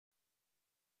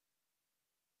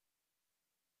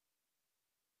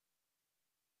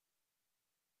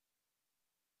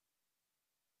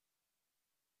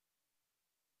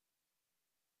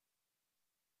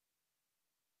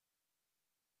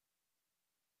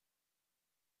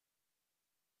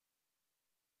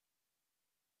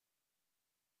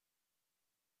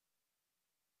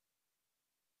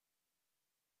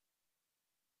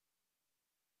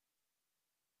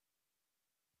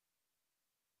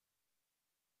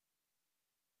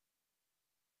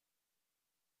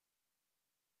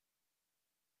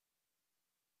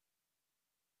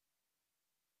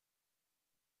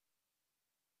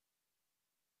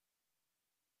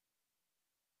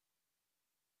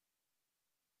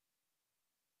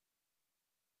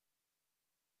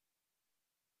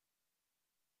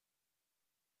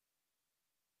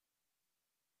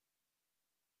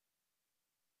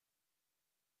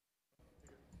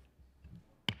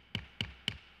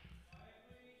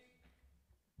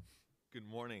Good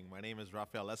morning. My name is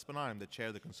Rafael Espinal. I'm the chair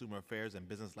of the Consumer Affairs and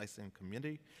Business Licensing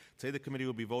Committee. Today, the committee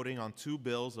will be voting on two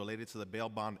bills related to the bail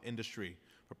bond industry.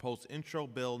 Proposed Intro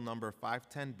Bill Number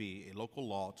 510B, a local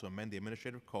law to amend the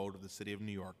Administrative Code of the City of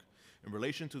New York in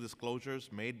relation to disclosures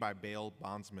made by bail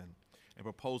bondsmen. And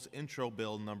proposed Intro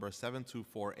Bill Number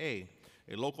 724A,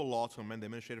 a local law to amend the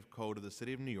Administrative Code of the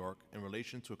City of New York in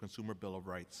relation to a Consumer Bill of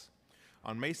Rights.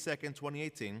 On May 2nd,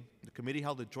 2018, the committee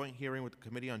held a joint hearing with the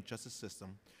Committee on Justice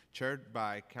System, chaired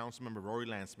by Councilmember Rory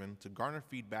Lansman, to garner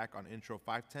feedback on Intro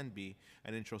 510B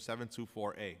and Intro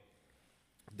 724A.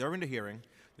 During the hearing,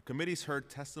 the committees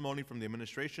heard testimony from the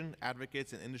administration,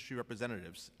 advocates, and industry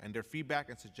representatives, and their feedback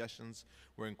and suggestions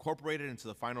were incorporated into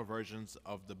the final versions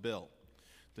of the bill.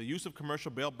 The use of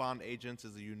commercial bail bond agents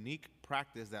is a unique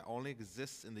practice that only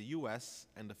exists in the U.S.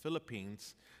 and the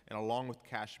Philippines, and along with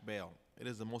cash bail. It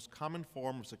is the most common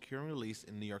form of securing release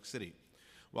in New York City.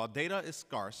 While data is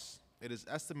scarce, it is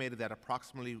estimated that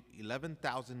approximately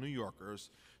 11,000 New Yorkers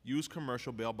use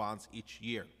commercial bail bonds each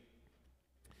year.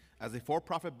 As a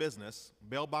for-profit business,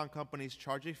 bail bond companies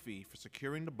charge a fee for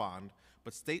securing the bond,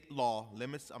 but state law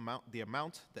limits the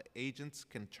amount that agents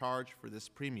can charge for this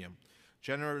premium,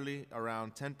 generally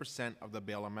around 10% of the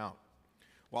bail amount.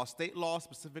 While state law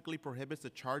specifically prohibits the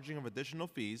charging of additional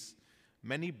fees,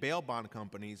 many bail bond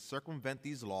companies circumvent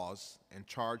these laws and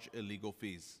charge illegal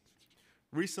fees.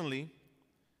 Recently,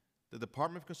 the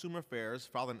Department of Consumer Affairs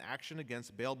filed an action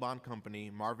against bail bond company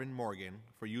Marvin Morgan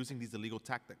for using these illegal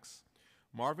tactics.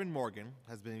 Marvin Morgan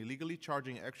has been illegally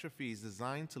charging extra fees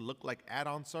designed to look like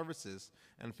add-on services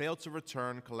and failed to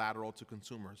return collateral to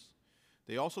consumers.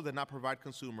 They also did not provide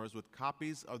consumers with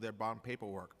copies of their bond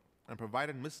paperwork and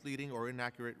provided misleading or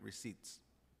inaccurate receipts.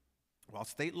 While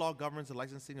state law governs the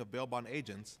licensing of bail bond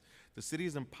agents, the city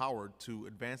is empowered to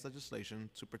advance legislation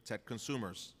to protect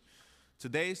consumers.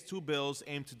 Today's two bills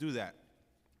aim to do that.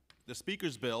 The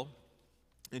Speaker's bill,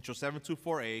 Intro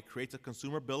 724A, creates a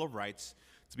Consumer Bill of Rights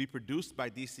to be produced by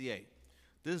DCA.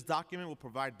 This document will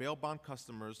provide bail bond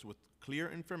customers with clear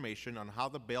information on how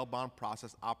the bail bond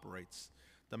process operates,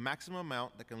 the maximum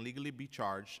amount that can legally be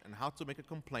charged, and how to make a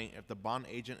complaint if the bond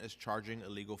agent is charging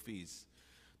illegal fees.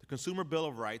 The Consumer Bill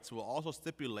of Rights will also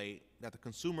stipulate that the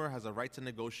consumer has a right to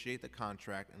negotiate the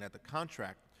contract and that the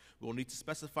contract will need to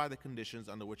specify the conditions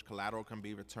under which collateral can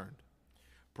be returned.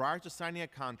 Prior to signing a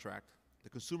contract, the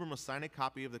consumer must sign a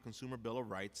copy of the Consumer Bill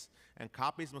of Rights, and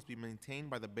copies must be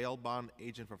maintained by the bail bond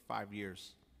agent for 5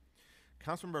 years.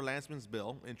 Councilmember Lansman's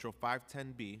bill, Intro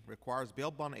 510B, requires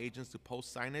bail bond agents to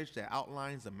post signage that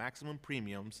outlines the maximum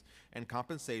premiums and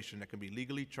compensation that can be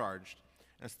legally charged,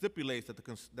 and stipulates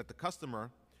that the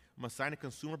customer must sign a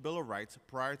Consumer Bill of Rights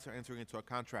prior to entering into a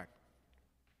contract.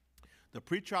 The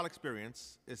pretrial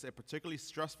experience is a particularly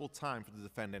stressful time for the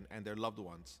defendant and their loved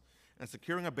ones, and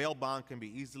securing a bail bond can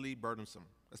be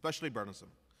especially burdensome.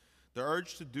 The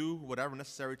urge to do whatever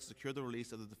necessary to secure the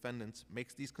release of the defendants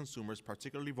makes these consumers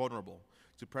particularly vulnerable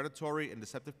to predatory and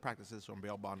deceptive practices from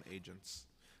bail bond agents.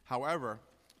 However,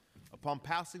 upon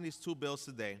passing these two bills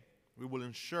today, we will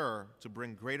ensure to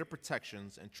bring greater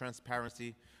protections and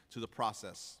transparency to the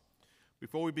process.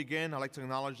 Before we begin, I'd like to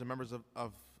acknowledge the members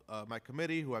of my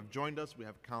committee who have joined us. We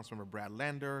have Councilmember Brad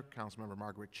Lander, Councilmember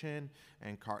Margaret Chin,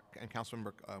 and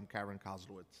Councilmember Karen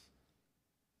Kozlowitz.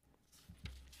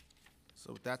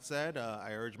 So with that said,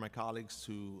 I urge my colleagues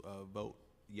to vote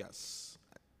yes.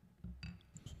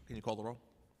 Can you call the roll?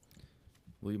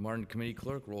 William Martin, Committee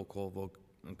Clerk. Roll call vote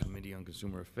on Committee on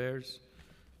Consumer Affairs.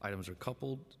 Items are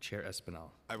coupled. Chair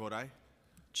Espinal. I vote aye.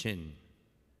 Chin.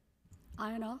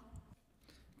 Aye and all.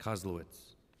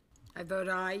 Kozlowitz. I vote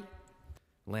aye.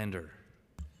 Lander.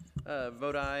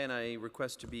 Vote aye, and I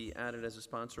request to be added as a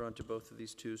sponsor onto both of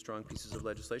these two strong pieces of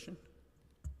legislation.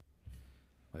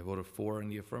 I voted 4 in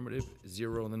the affirmative,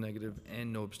 0 in the negative,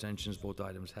 and no abstentions. Both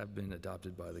items have been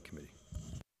adopted by the committee.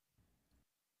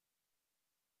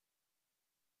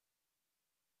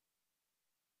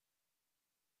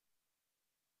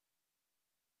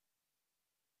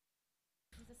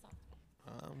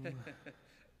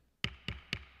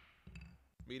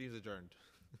 Meeting's adjourned.